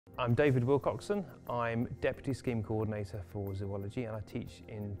I'm David Wilcoxon. I'm Deputy Scheme Coordinator for Zoology, and I teach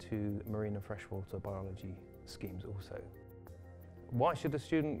into marine and freshwater biology schemes also. Why should a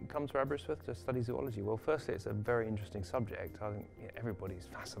student come to Aberystwyth to study zoology? Well, firstly, it's a very interesting subject. I think everybody's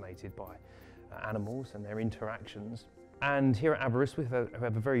fascinated by animals and their interactions. And here at Aberystwyth, we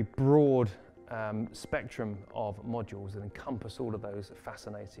have a very broad spectrum of modules that encompass all of those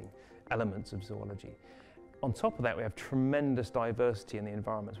fascinating elements of zoology. On top of that, we have tremendous diversity in the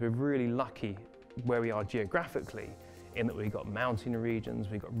environments. We're really lucky where we are geographically in that we've got mountain regions,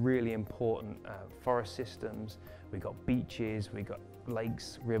 we've got really important forest systems, we've got beaches, we've got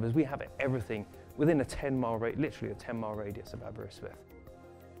lakes, rivers. We have everything within a 10-mile radius, literally a 10-mile radius of Aberystwyth.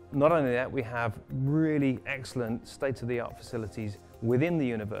 Not only that, we have really excellent state-of-the-art facilities within the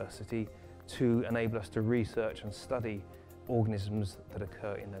university to enable us to research and study organisms that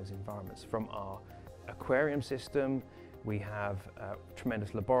occur in those environments. From our aquarium system, we have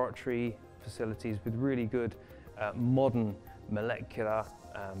tremendous laboratory facilities with really good modern molecular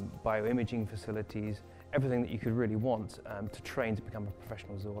bioimaging facilities, everything that you could really want to train to become a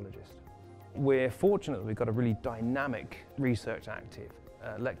professional zoologist. We're fortunate that we've got a really dynamic research active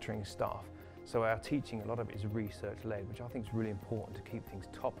lecturing staff, so our teaching, a lot of it is research-led, which I think is really important to keep things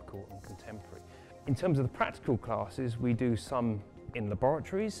topical and contemporary. In terms of the practical classes, we do some in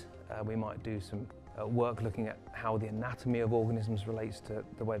laboratories. We might do some work looking at how the anatomy of organisms relates to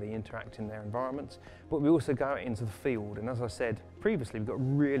the way they interact in their environments, but we also go out into the field, and as I said previously, we've got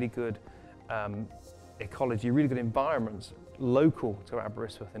really good ecology, really good environments local to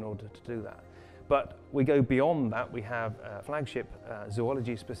Aberystwyth in order to do that. But we go beyond that. We have flagship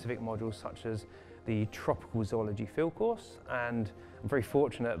zoology specific modules such as the tropical zoology field course, and I'm very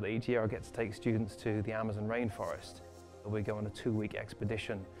fortunate that each year I get to take students to the Amazon rainforest. We go on a 2-week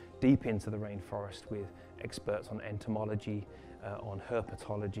expedition deep into the rainforest with experts on entomology, on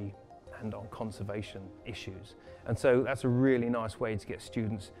herpetology and on conservation issues. And so that's a really nice way to get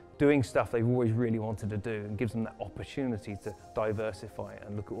students doing stuff they've always really wanted to do and gives them that opportunity to diversify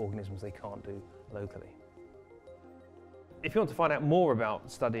and look at organisms they can't do locally. If you want to find out more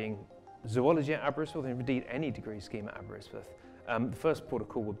about studying zoology at Aberystwyth, and indeed any degree scheme at Aberystwyth, the first port of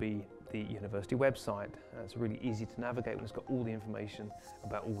call would be the university website. It's really easy to navigate and it's got all the information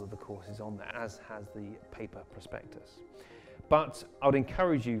about all of the courses on there, as has the paper prospectus. But I would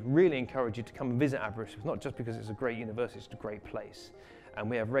encourage you, really encourage you to come and visit Aberystwyth, not just because it's a great university, it's a great place. And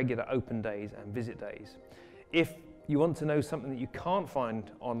we have regular open days and visit days. If you want to know something that you can't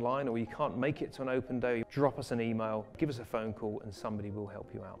find online or you can't make it to an open day, drop us an email, give us a phone call and somebody will help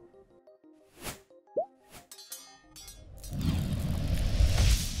you out.